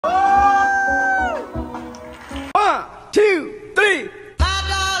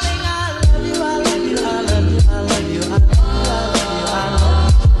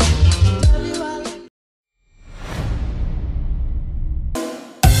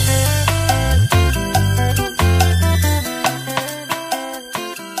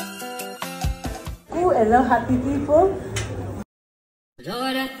Hello, happy people.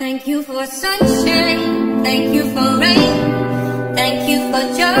 Lord, I thank you for sunshine, thank you for rain, thank you for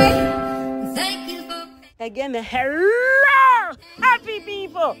joy, thank you for... Again, hello, happy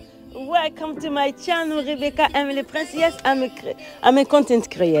people. Welcome to my channel, Rebecca. I'm LEPRINCE. Yes, I'm a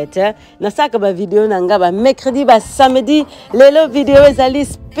content creator. Nasaka ba video nanga ba mercredi ba samedi. Lelo video ezali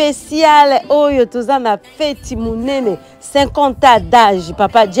spécial. Oyo tozana feti munene 50 ans d'âge.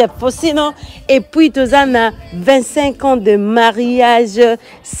 Papa Jeff Faustino. Et puis tozana 25 ans de mariage.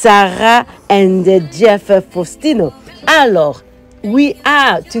 Sarah and Jeff Faustino. Alors, we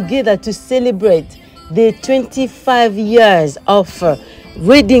are together to celebrate the 25 years of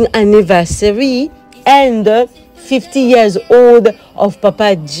wedding anniversary and 50 years old of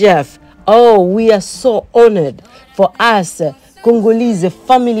Papa Jeff. Oh, we are so honored for us, Congolese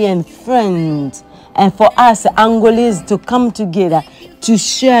family and friends, and for us, Angolese, to come together to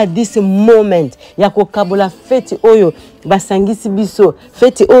share this moment. Yako kabula feti oyo, basangisi biso,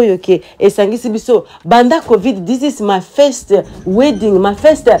 feti oyo ke, esangisi biso. Banda COVID, this is my first wedding, my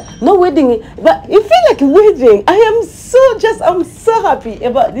first, no wedding, but it feels like a wedding. I'm so happy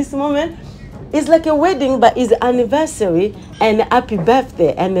about this moment. It's like a wedding, but it's anniversary and happy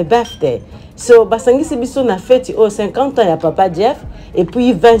birthday and a birthday. So, basangisi biso na feti o 50 ans ya Papa Jeff et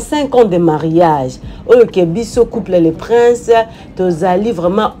puis 25 ans de mariage. Oyo ke biso couple LEPRINCE, tozali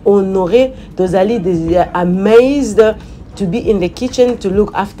vraiment honoré, tozali amazed to be in the kitchen to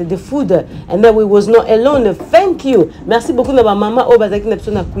look after the food, and that we was not alone. Thank you. Merci beaucoup na ba mama o bazaki na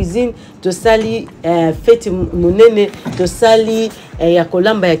biso na cuisine, to sali feti munene, to sali ya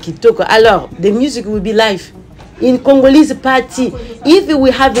kolamba ya kitoko. Alors, the music will be live in Congolese party. If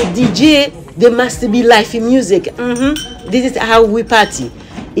we have a DJ, there must be live music. This is how we party.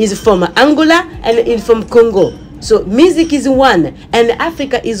 It's from Angola and it's from Congo. So music is one and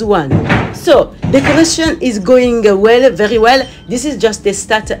Africa is one. So decoration is going well, very well. This is just the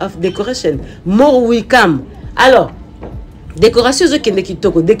start of decoration. More will come. Alors, décoration zo kende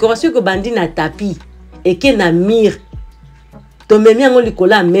kitoko. Décoration ko bandi na tapis et ke na mir. To memi ango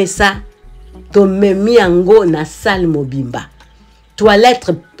likola mesa. To memi ango na salle mobimba.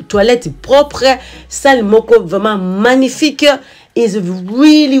 Toilette propre, salle moko vraiment magnifique. Is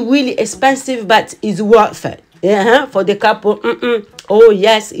really expensive, but it's worth it. For the couple, oh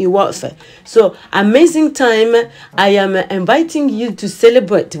yes, it's worth it. So amazing time. I am inviting you to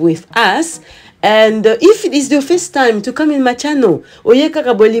celebrate with us. And if it is the first time to come in my channel, oyeka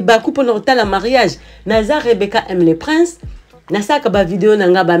kaboli ba couple nortala mariage, naza Rebecca aime LEPRINCE. Nasaka ba vidéo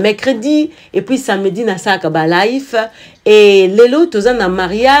nanga ba mercredi et puis samedi nasaka ba live et lelo toza na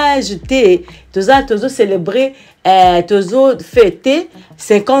mariage te tozo célébrer tozo fêter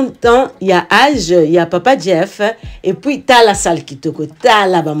 50 ans ya âge ya Papa Jeff et puis tala salle kitoko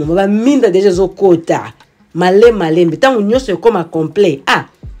tala ba mama ba minda déjà zo kota malembe tant nyonso comme complet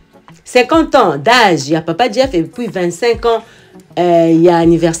 50 ans d'âge ya Papa Jeff et puis 25 ans ya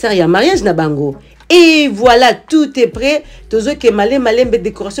anniversaire ya mariage na bango. Et voilà, tout est prêt. Tozo ke malembe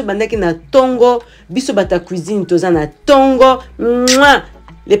décoration bandaki na tongo, biso bata cuisine toza na tongo.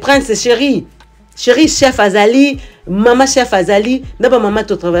 LEPRINCE chérie chef Azali, maman chef Azali, naba maman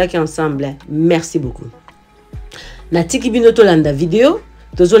to travailler ensemble. Merci beaucoup. Na tiki bino to landa vidéo,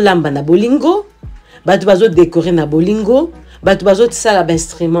 tozo lamba na bolingo, batu bazo décorer na bolingo, batu bazo sala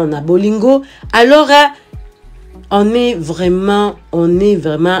instrument na bolingo. Alors on est vraiment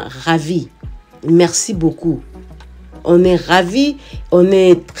ravis. Merci beaucoup. On est ravis, on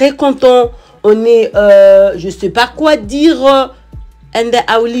est très content, on est, je sais pas quoi dire, and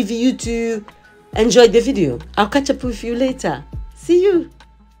I will leave you to enjoy the video. I'll catch up with you later. See you.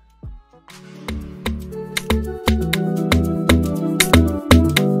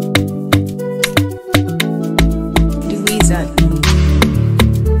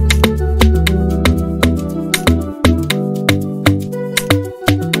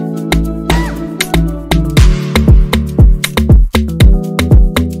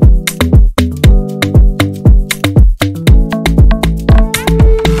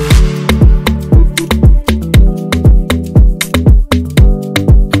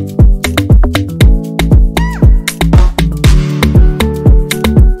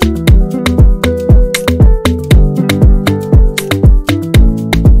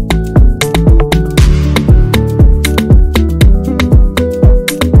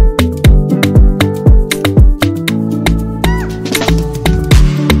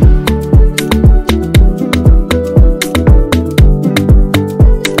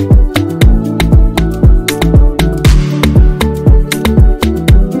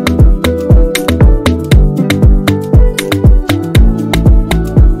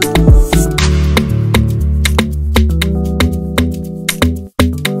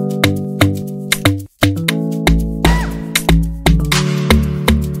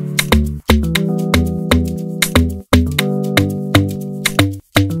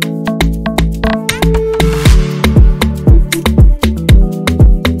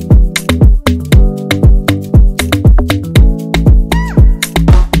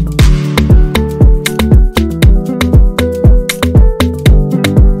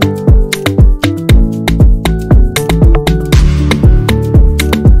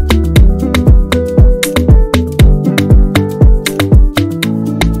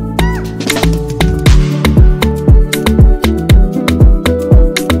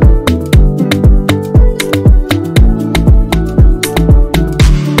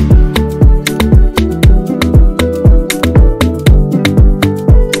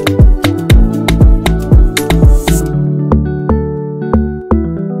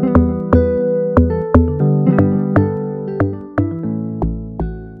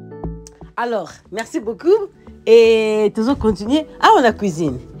 Merci beaucoup. Et toujours continuer. On a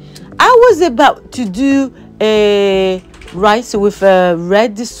cuisine. I was about to do a rice with a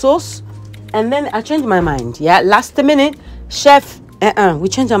red sauce, and then I changed my mind. Yeah, last minute, chef, we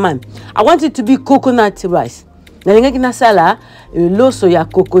changed our mind. I want it to be coconut rice. Nalinga kina sala loso ya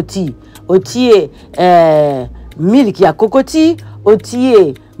kokoti, otie milk ya kokoti,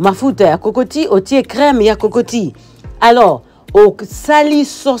 otie mafuta ya kokoti, otie crème ya kokoti. Alors, au sali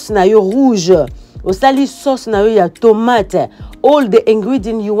sauce na yo rouge, au sali sauce na yo ya tomate, all the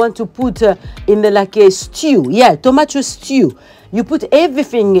ingredients you want to put in the like a stew. Yeah, tomato stew. You put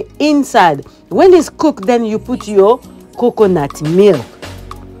everything inside. When it's cooked, then you put your coconut milk,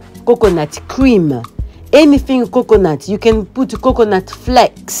 coconut cream, anything coconut. You can put coconut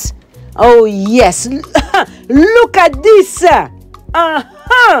flakes. Oh yes. Look at this.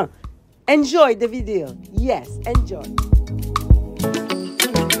 Enjoy the video. Yes, enjoy.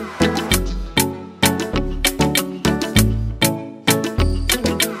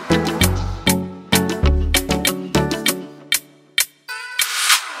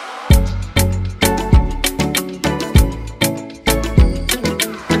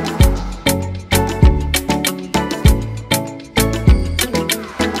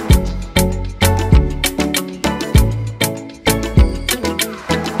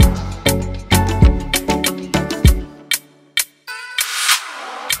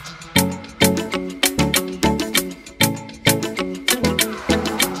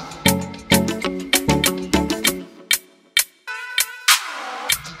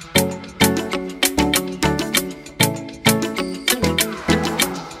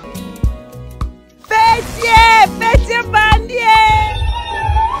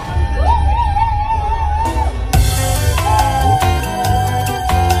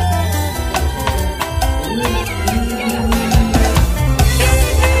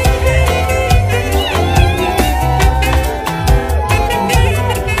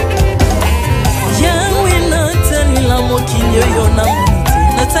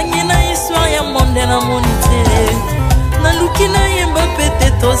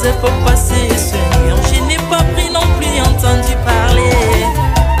 Je n'ai pas pris non plus entendu parler.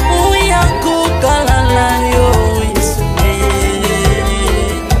 Oui,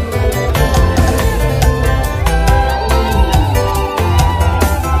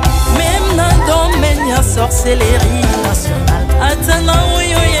 même dans le domaine de la sorcellerie nationale, attendant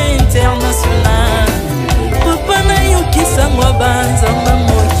international. Papa na yuki sangwa banza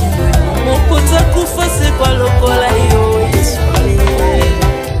mamokino. Mokota kufa se kwa lokola yo esule.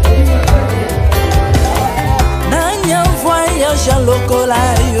 Nanya voyage lokola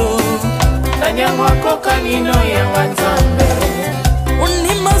yo. Nanya wakoka nino ya wanzambe.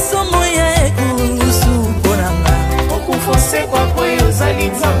 Unima somo ya ekusu konanga. Okufose kwa kweyo zali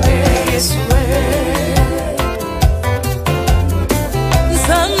nzambe yesue.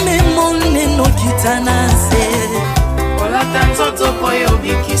 Nzambe moneno kitanase. Ola tanzoto koyo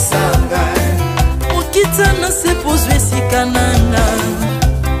bikisanga. Okitana se pozwe sikananga.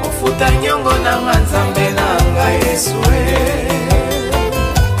 Ofuta nyongo na nzambe nanga yesue.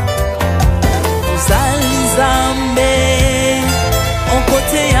 Ozali nzambe.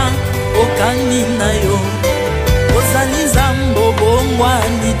 Onkoteya okani na yo. Ozali nzambo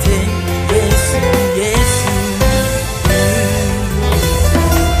bongwani te. Yesu, Yesu.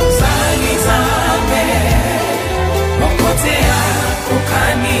 Ozali nzambe. Onkoteya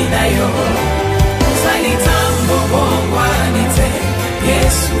okani na yo. Ozali nzambo bongwani te.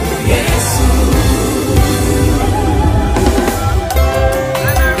 Yesu, Yesu.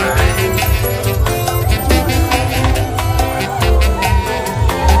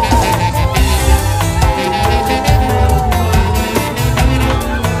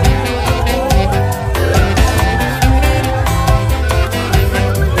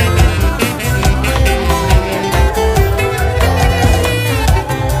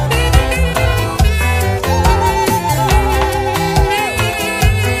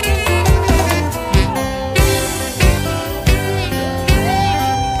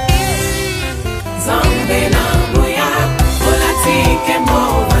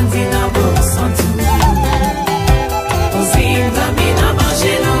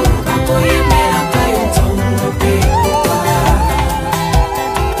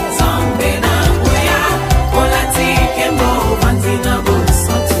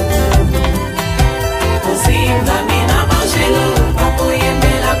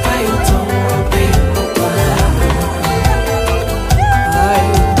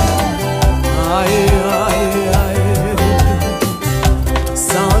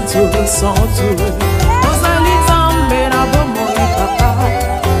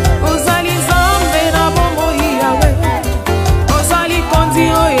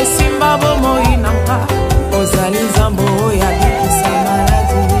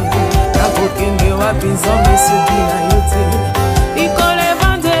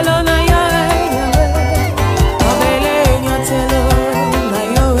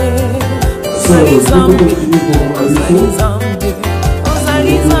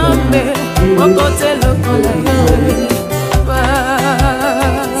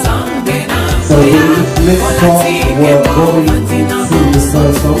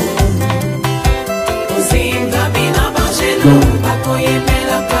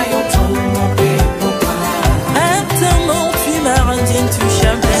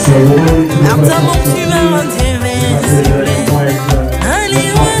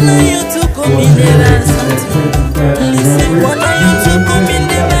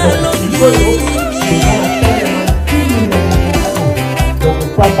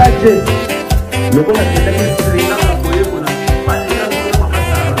 Papa Jeff.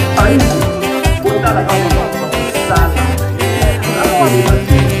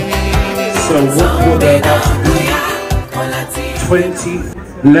 So what we're about to do,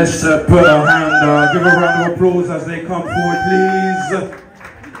 20. Let's put our hand, give a round of applause as they come forward, please.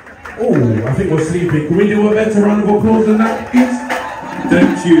 Oh, I think we're sleeping. Can we do a better round of applause than that, please?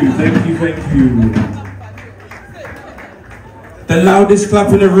 Thank you, thank you, thank you. The loudest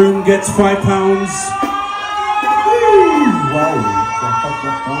clap in the room gets £5. Wow.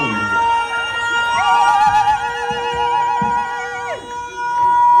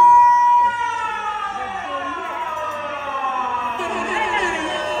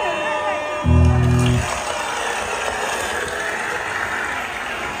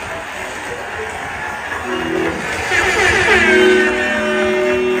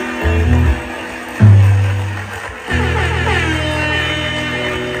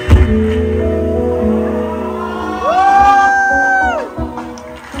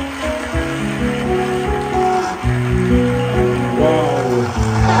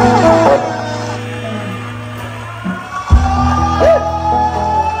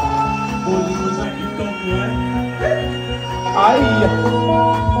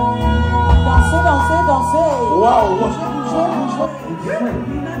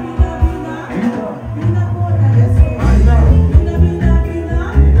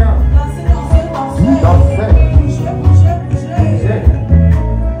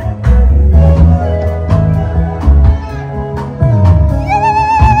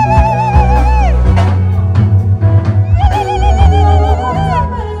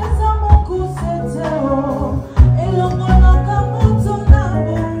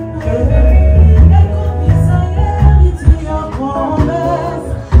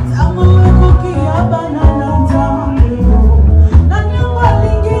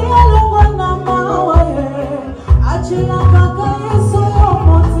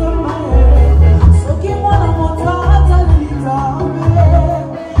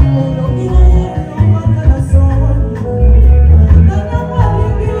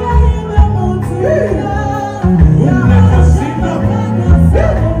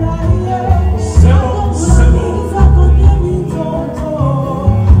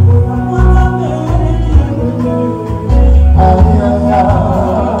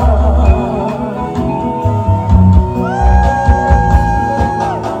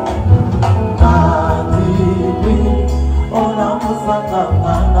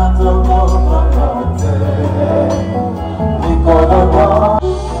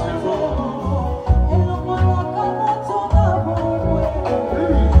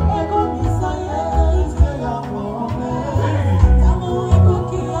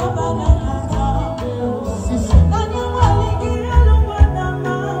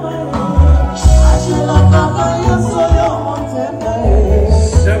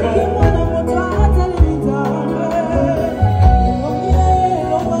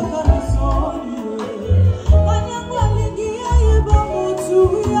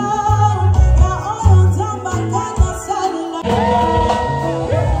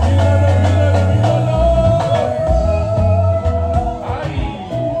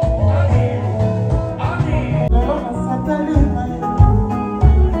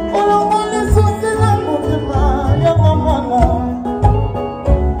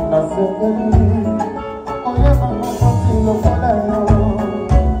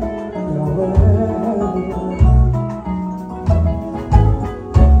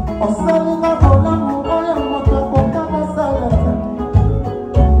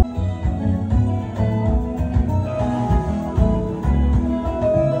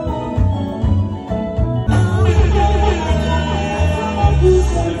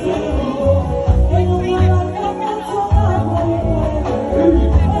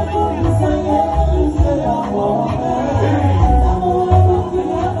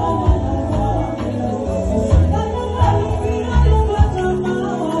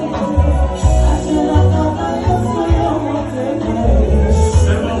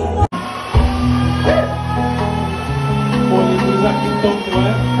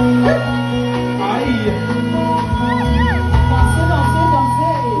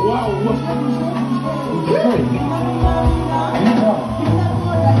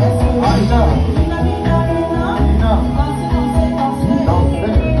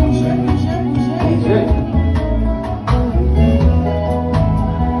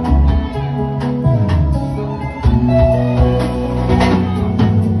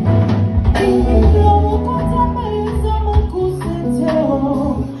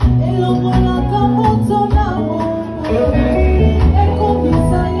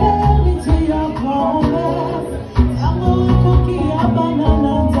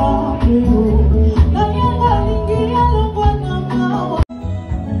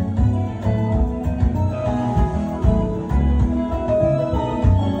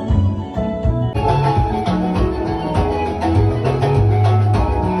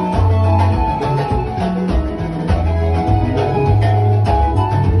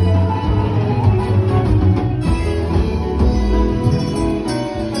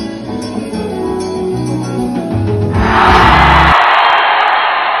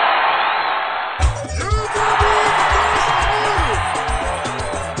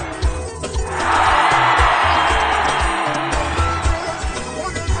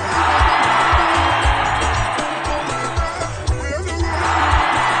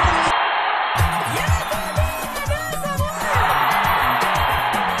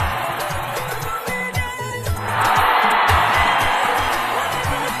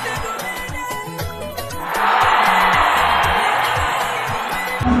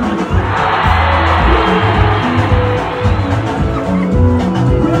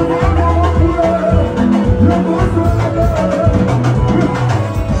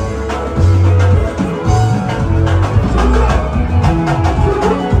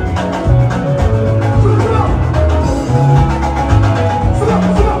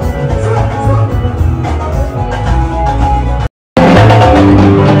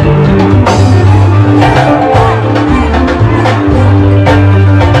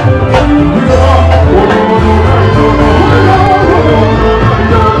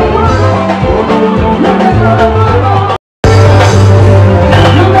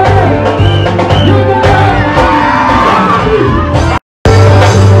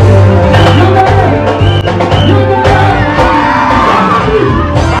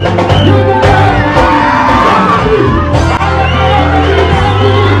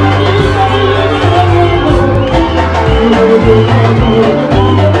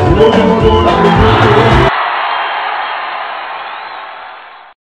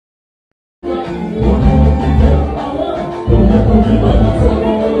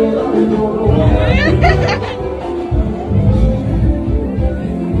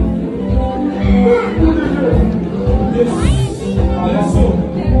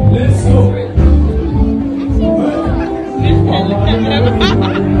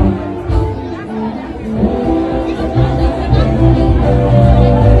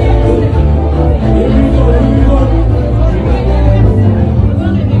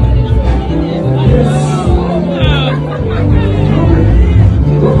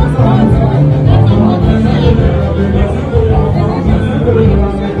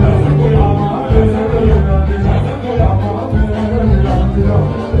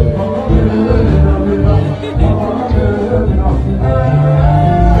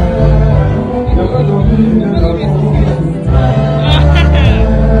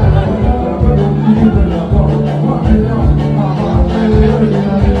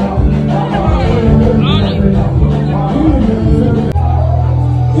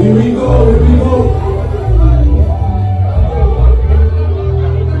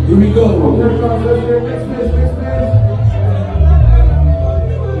 Here we go.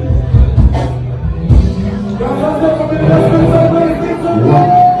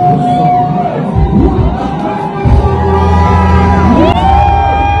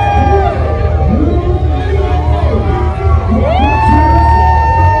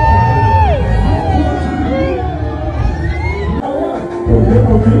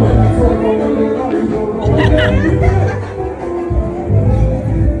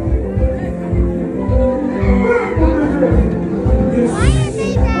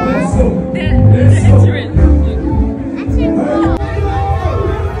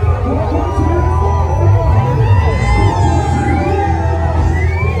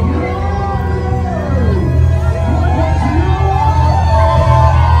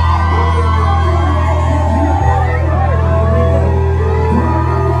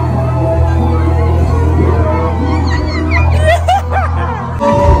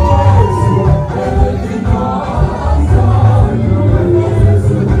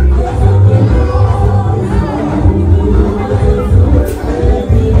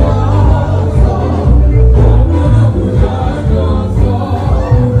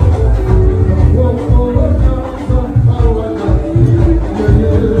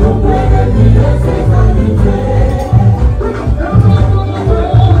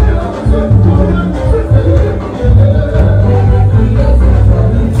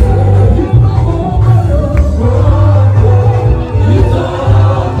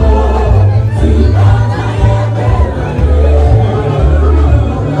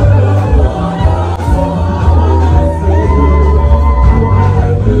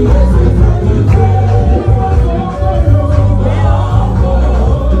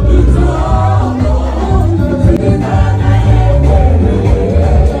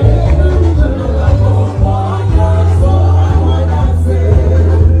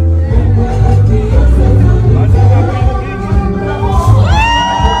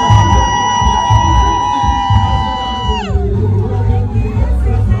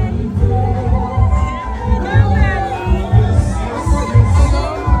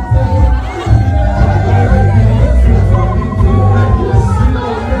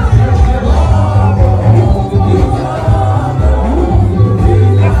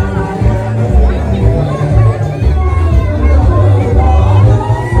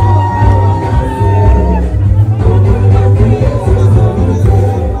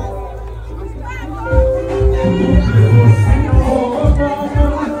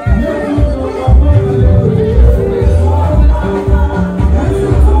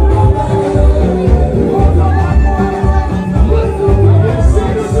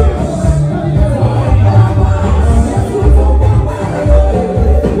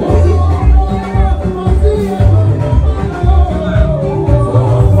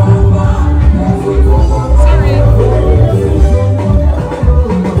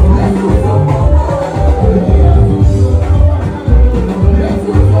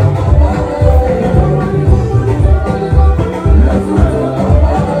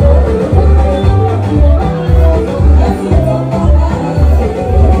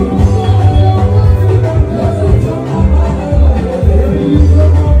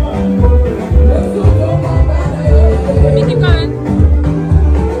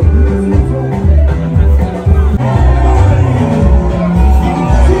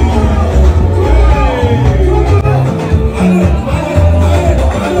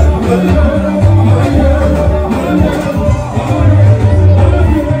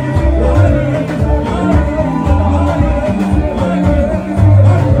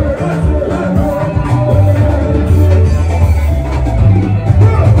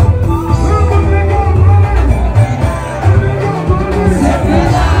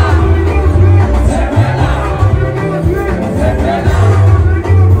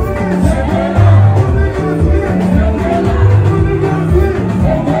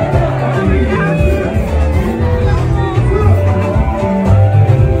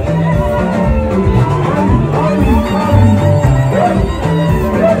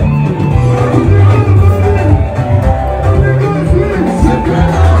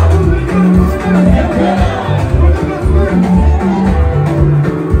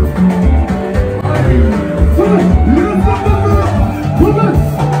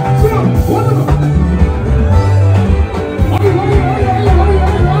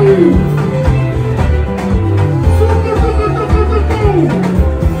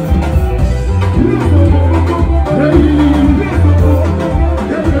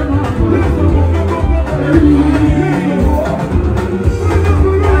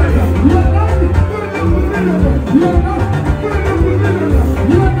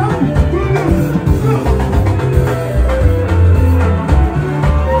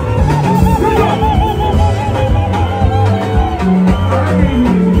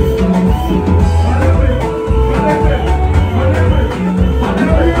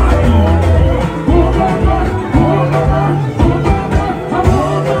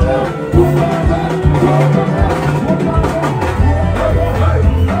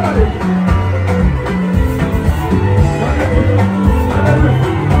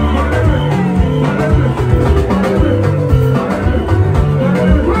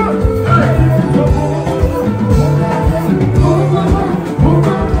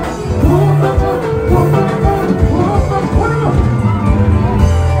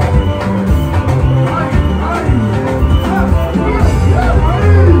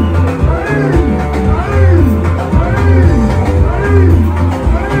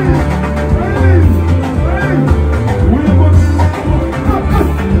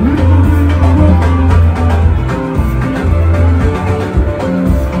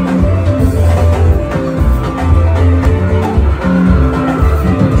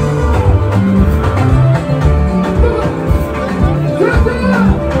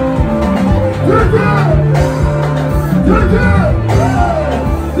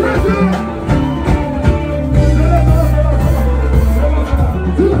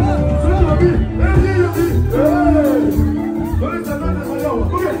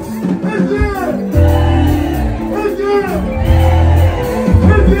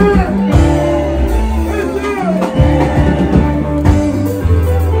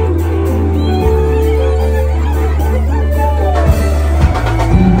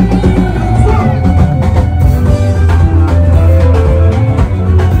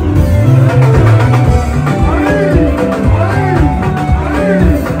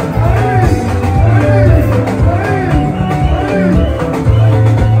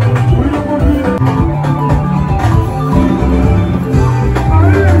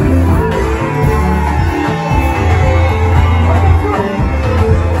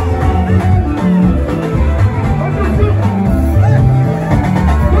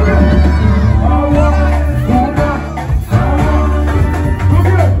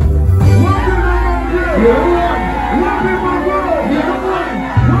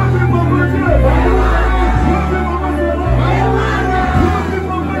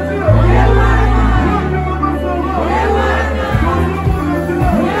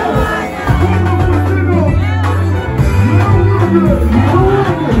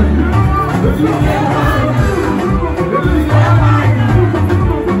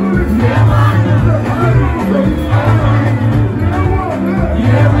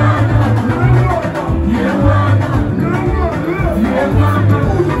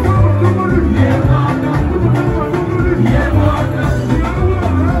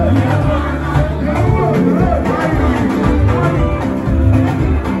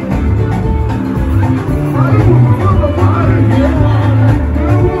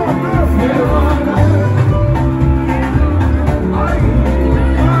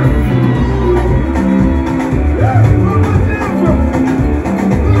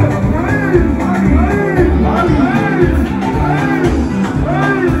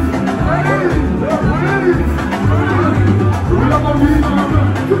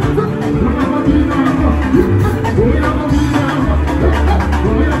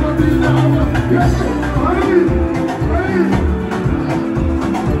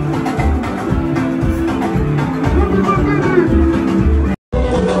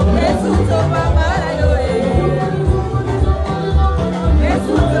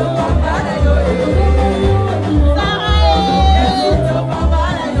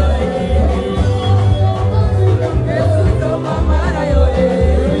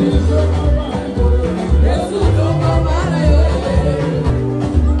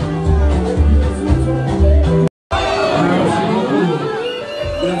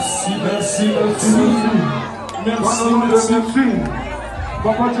 Merci.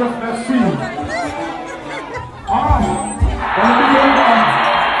 Pa Jeff, merci.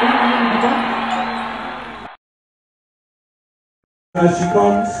 As she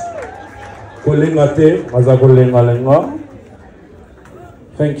comes, Kolingate, Mazakolingalenga.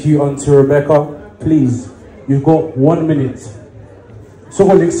 Thank you, Auntie Rebecca. Please, you've got 1 minute. So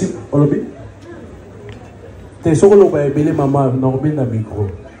Kolexi Olobi. Te solo ba ebele mama na obi na micro.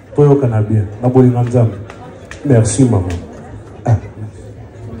 Toyo kanabia na bolinganzam. Merci maman.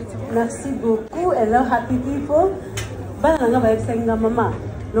 Merci beaucoup. Hello happy people. Bana nga ba eksenga mama.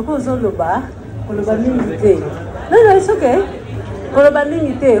 Loko zoloba, koloba mingi. No, it's okay. Koloba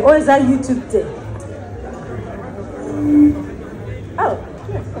mingi te. O eza YouTube te. Oh.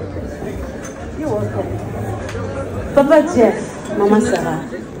 You're welcome. Papa Jeff, Mama Sarah.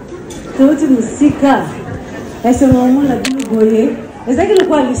 Tuuti musika. Ese mamu na bigoye. Ezaki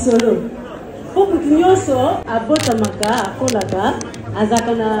lokwa lisolo. Poku kinyoso abota maka akolaka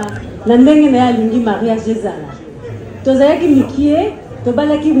azaka na ndenge na ya lingi Maria Jezala. Tozayaki mikie,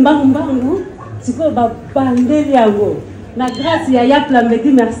 tobalaki mbangu siko ba bandeli yango. Na grâce ya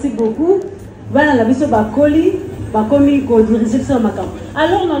Plambedi, merci beaucoup. Bana la biso bakoli bakomi ko diriger sur makam.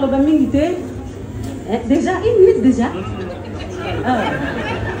 Alors na loba mingi te déjà 1 minute déjà.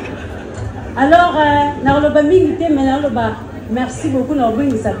 Alors na loba mingi te mais na loba merci beaucoup na loba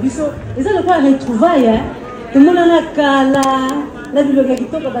ngisa biso. Et ça le quoi retrouvaille hein. Tout le monde a kala na biloga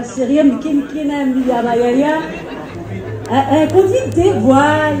kitoko ba série miki na miyaba yaya. Convite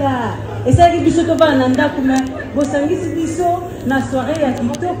voilà. Et ça qui biso to ba nanda kuma bosangisi biso na soirée ya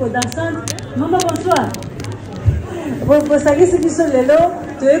kitoko dansante. Maman bonsoir. Bosangisi biso lelo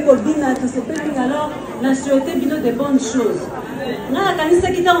to ekobina to sepeli alors na souhaiter bino de bonnes choses. Na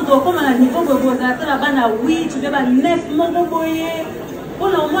kanisa kita on doit comme à niveau bobo za la bana oui tu vais ba 9 moko boye. On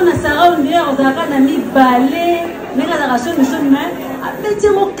a mona Sarah on hier on a na mi balé mais la ration nous sommes même à petit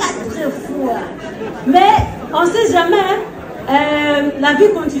mot 4 fois. Mais on sait jamais la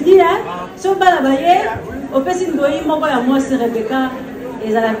vie continue hein. Sur balabaye au petit ngoyi moko ya moi c'est Rebecca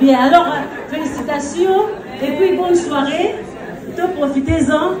et ça la bien. Alors félicitations et puis bonne soirée.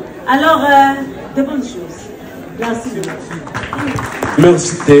 Profitez-en. Alors de bonnes choses. Merci.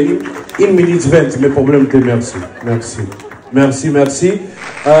 Merci Thé. 1 minute 20, mes problèmes Thé, merci. Merci. Merci, merci.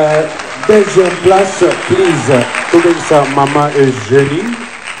 Deuxième place, please. Tout ça, Maman Eugénie.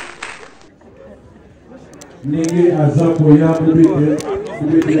 Négé Azapoya,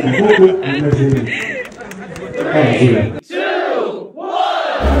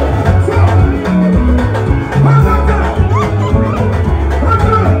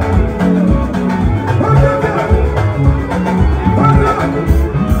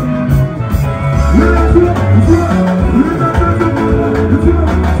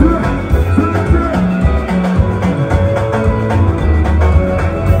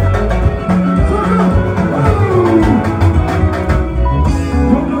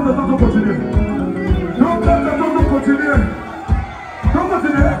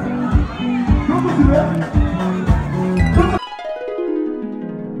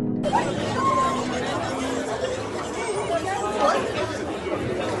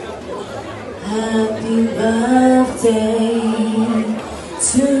 Happy birthday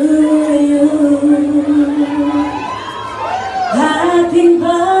to you. Happy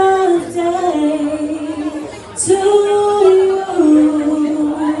birthday to you.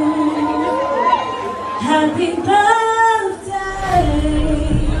 Happy birthday.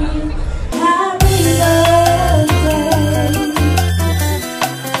 Happy birthday.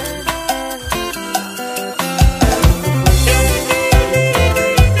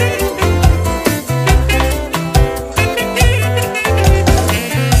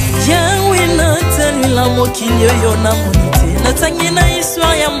 La mokili yo na monite na tangi na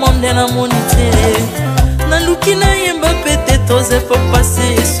histoire ya monde na monite na luki na yemba peut-être osé pour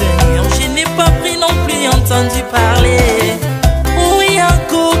passer Seigneur je n'ai pas pris non plus entendu parler oui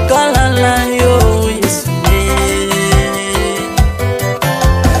ako kalala yo Yesue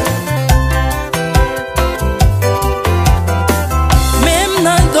même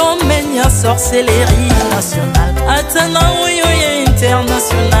na domaine ya sorcellerie nationale atana yo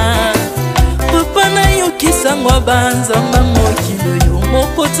international Papa na yo kisangwa banzamba mokilo yo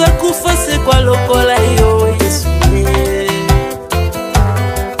mokota kufa se kwa lokola yo Yesue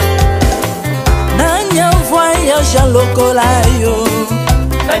Nanya voyage a lokola yo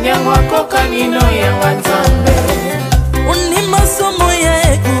Nanya wakoka nino ya wanzambe Uni masomo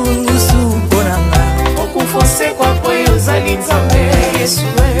ya ekusu konanga Okufose kwa poyo zali nzambe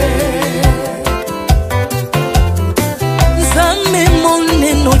Yesue Nzambe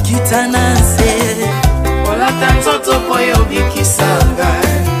moneno kitanase Olata nzoto poyo bikisanga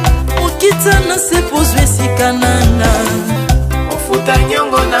Okitana se pozwe sikananga Ofuta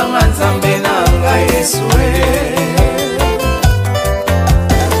nyongo na nzambe nanga Yesue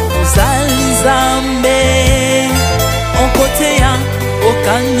Ozali nzambe Onkote ya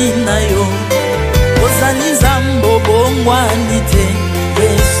okani na yo Ozali nzambo bongwani te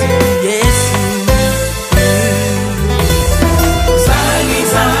Yesu, Yesu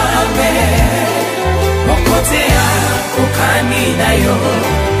Kokani na yo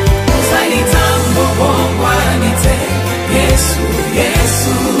Uzali tambo bongwani te Yesu,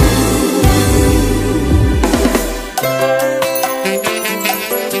 Yesu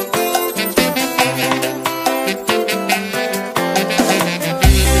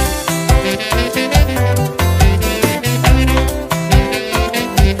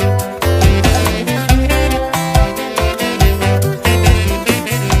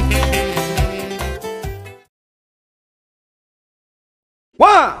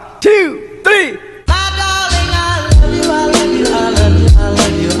One, two, three.